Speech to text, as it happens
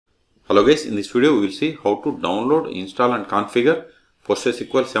Hello guys, in this video we will see how to download, install and configure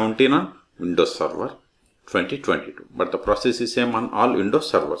PostgreSQL 17 on Windows Server 2022. But the process is same on all Windows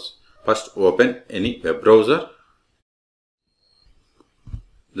servers. First open any web browser,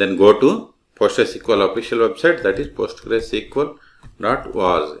 then go to PostgreSQL official website, that is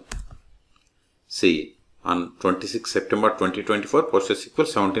postgresql.org. See, on 26 September 2024 PostgreSQL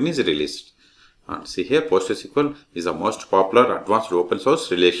 17 is released. And see here, PostgreSQL is the most popular advanced open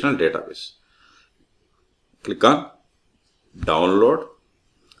source relational database. Click on download,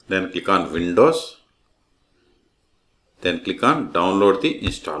 then click on Windows, then click on download the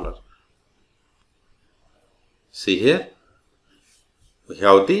installer. See here, we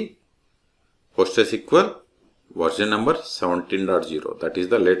have the PostgreSQL version number 17.0, that is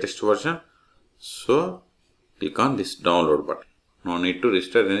the latest version. So click on this download button. No need to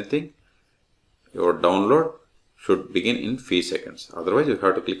register anything. Your download should begin in few seconds. Otherwise, you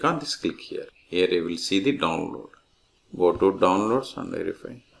have to click on this click here. Here you will see the download. Go to downloads and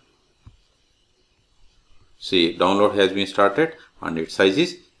verify. See, download has been started and its size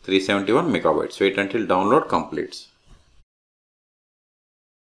is 371 megabytes. Wait until download completes.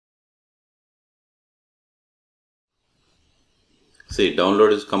 See,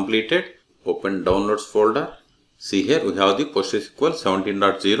 download is completed. Open downloads folder. See here we have the PostgreSQL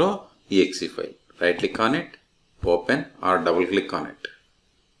 17.0 exe file. Right click on it, open or double click on it.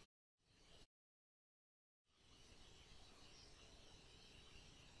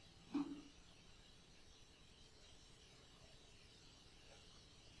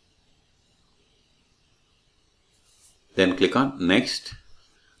 Then click on next.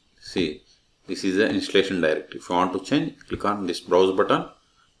 See, this is the installation directory. If you want to change, click on this browse button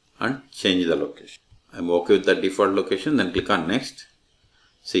and change the location. I'm okay with the default location, then click on next.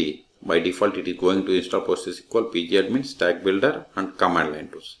 See, by default it is going to install PostgreSQL, pgadmin, stack builder and command line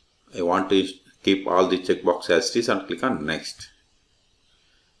tools. I want to keep all the checkbox as it is and click on next.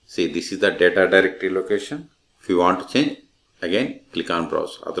 See, this is the data directory location. If you want to change, again click on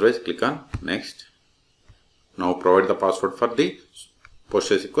browse, otherwise click on next. Now provide the password for the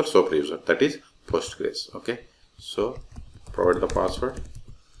PostgreSQL super user, that is Postgres. Okay, so provide the password,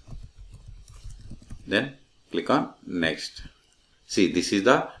 then click on next. See, this is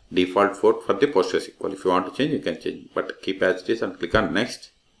the default port for the PostgreSQL. If you want to change, you can change, but keep as it is and click on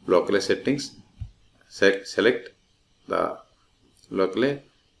next. Locally settings, select the locally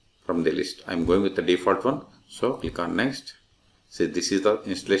from the list. I am going with the default one, so click on next. See, this is the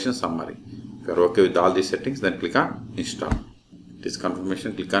installation summary. If you are okay with all these settings, then click on install. This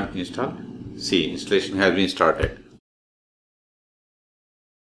confirmation, click on install. See, installation has been started.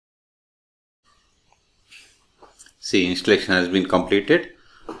 See, installation has been completed.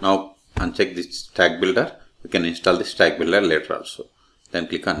 Now uncheck this stack builder. You can install the stack builder later also. Then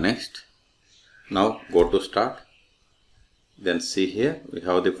click on next. Now go to start. Then see here we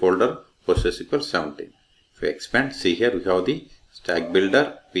have the folder PostgreSQL 17. If you expand, see here we have the stack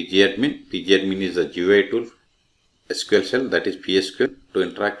builder, pgadmin. Pgadmin is the GUI tool, SQL shell, that is PSQL, to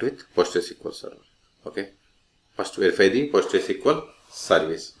interact with PostgreSQL server. Okay. First verify the PostgreSQL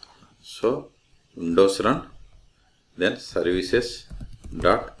service. So Windows run, then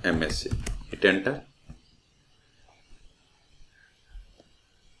services.msc. Hit enter.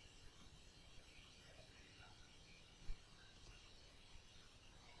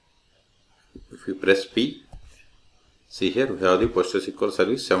 If you press P, see here we have the PostgreSQL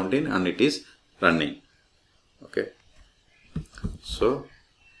service 17 and it is running. Okay. So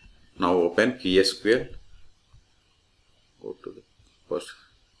now open PSQL. Go to the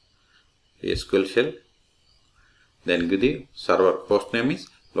PSQL shell. Then give the server host name is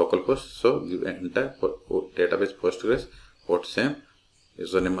localhost. So give enter database Postgres, port same,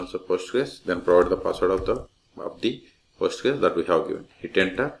 username also Postgres. Then provide the password of the Postgres that we have given. Hit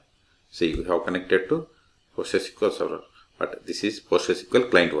enter. See, we have connected to PostgreSQL server, but this is PostgreSQL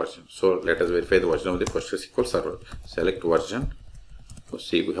client version. So let us verify the version of the PostgreSQL server. Select version. So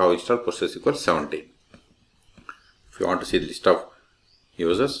see, we have installed PostgreSQL 17. If you want to see the list of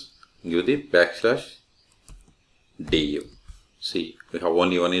users, give the \du. See, we have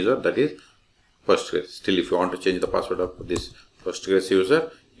only one user, that is Postgres. Still, if you want to change the password of this Postgres user,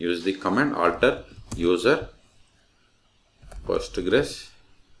 use the command alter user Postgres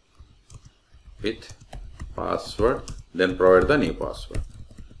with password, then provide the new password.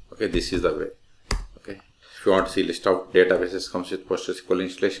 Okay, this is the way. Okay, if you want to see list of databases comes with PostgreSQL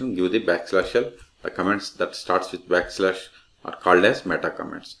installation, give the \l. The comments that starts with / are called as meta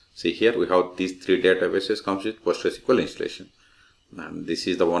comments. See here we have these three databases comes with PostgreSQL installation, and this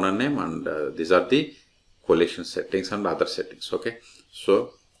is the owner name, and these are the collection settings and other settings. Okay,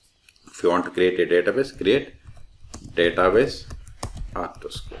 so If you want to create a database, create database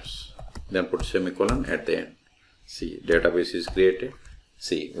articles. Then put semicolon at the end. See, database is created.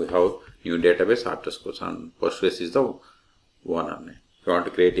 See, we have new database articles and Postgres is the owner name. If you want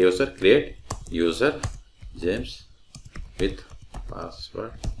to create user, create user James with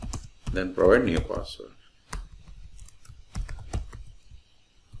password. Then provide new password.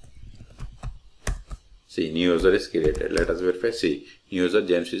 See, new user is created. Let us verify. See, new user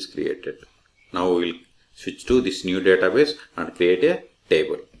James is created. Now we will switch to this new database and create a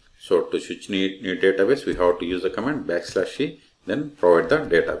table. So to switch new database, we have to use the command \c, then provide the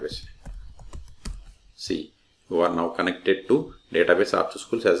database. See, you are now connected to database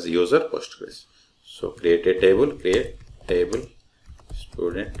articles as user Postgres. So create a table, create table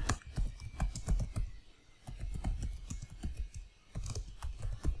student.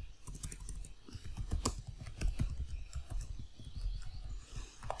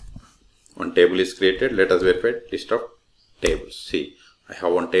 One table is created. Let us verify list of tables. See, I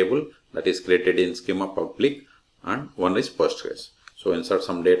have one table that is created in schema public and one is Postgres. So insert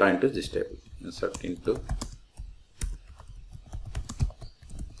some data into this table. Insert into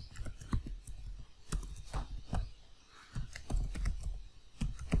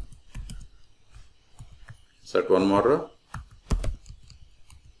insert one more row.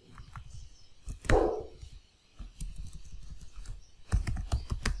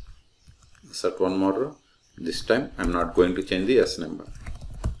 Insert one more row. This time I am not going to change the S number.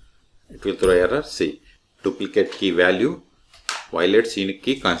 It will throw error. See, duplicate key value violates unique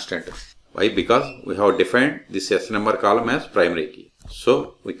key constraint. Why? Because we have defined this S number column as primary key.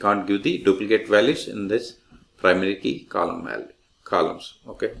 So we can't give the duplicate values in this primary key columns.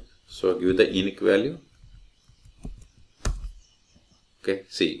 Okay. So give the unique value. Okay.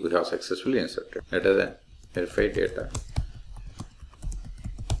 See, we have successfully inserted. Let us verify data.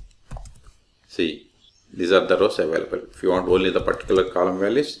 See, these are the rows available. If you want only the particular column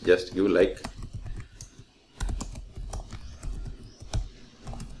values, just give like.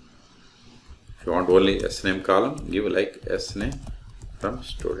 If you want only sname column, give like sname from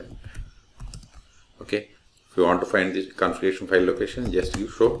student. Okay. If you want to find the configuration file location, just give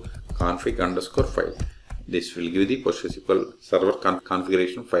show config_file. This will give the PostgreSQL server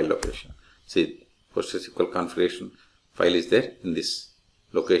configuration file location. See, PostgreSQL configuration file is there in this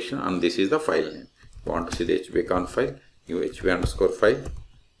location and this is the file name. If you want to see the HBA_conf file, give HBA_file.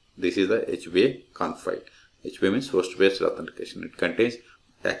 This is the HBA_conf file. HBA means host based authentication. It contains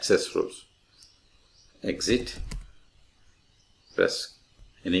access rules. Exit, press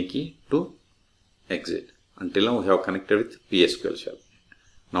any key to exit. Until now we have connected with PSQL shell.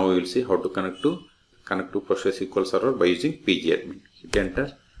 Now we will see how to connect to PostgreSQL server by using pgadmin. Hit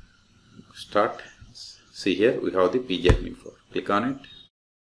enter, start. See, here we have the pgadmin for. Click on it.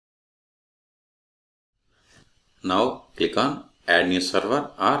 Now click on add new server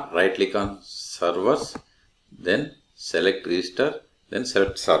or right click on servers, then select register, then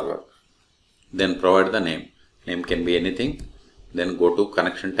select server, then provide the name. Name can be anything. Then go to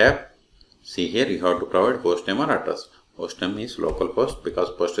connection tab. See, here you have to provide host name or address. Host name is localhost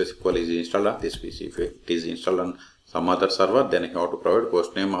because PostgreSQL is installed on this PC. If it is installed on some other server, then you have to provide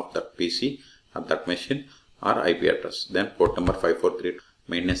host name of that PC or that machine or IP address. Then port number 543,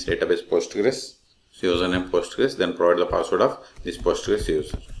 maintenance database Postgres, username Postgres, then provide the password of this Postgres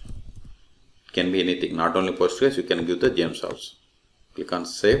user. It can be anything, not only Postgres, you can give the James also. Click on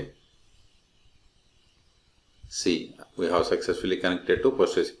save. See, we have successfully connected to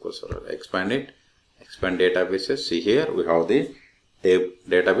PostgreSQL server. Expand it, expand databases. See, here we have the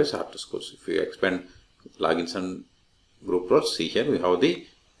database articles. If you expand logins and group roles, see, here we have the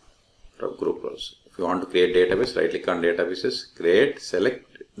group roles. If you want to create database, right click on databases, create, select,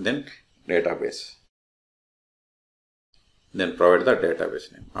 then database. Then provide the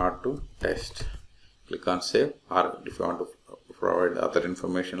database name R2 test. Click on save, or if you want to provide other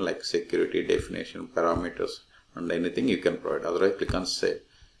information like security, definition, parameters and anything, you can provide. Otherwise click on save.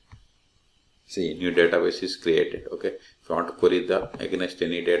 See, new database is created. Okay. If you want to query against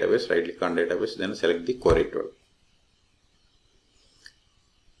any database, right click on database, then select the query tool.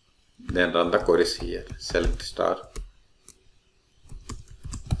 Then run the queries here. Select star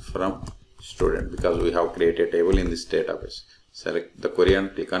from student because we have created a table in this database. Select the query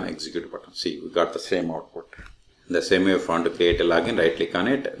and click on execute button. See, we got the same output. The same way, if you want to create a login, right click on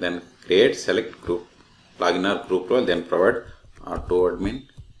it, then create, select group, login or group role, then provide R2 admin,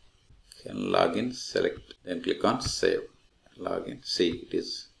 then login, select, then click on save, login. See, it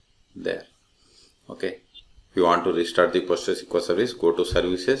is there. Okay. If you want to restart the PostgreSQL service, go to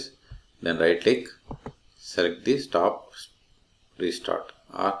services, then right click, select the stop restart,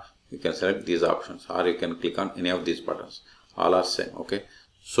 or you can select these options, or you can click on any of these buttons. All are same. Okay.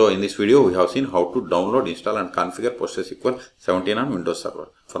 So in this video, we have seen how to download, install and configure PostgreSQL 17 on Windows Server.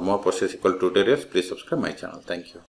 For more PostgreSQL tutorials, please subscribe my channel. Thank you.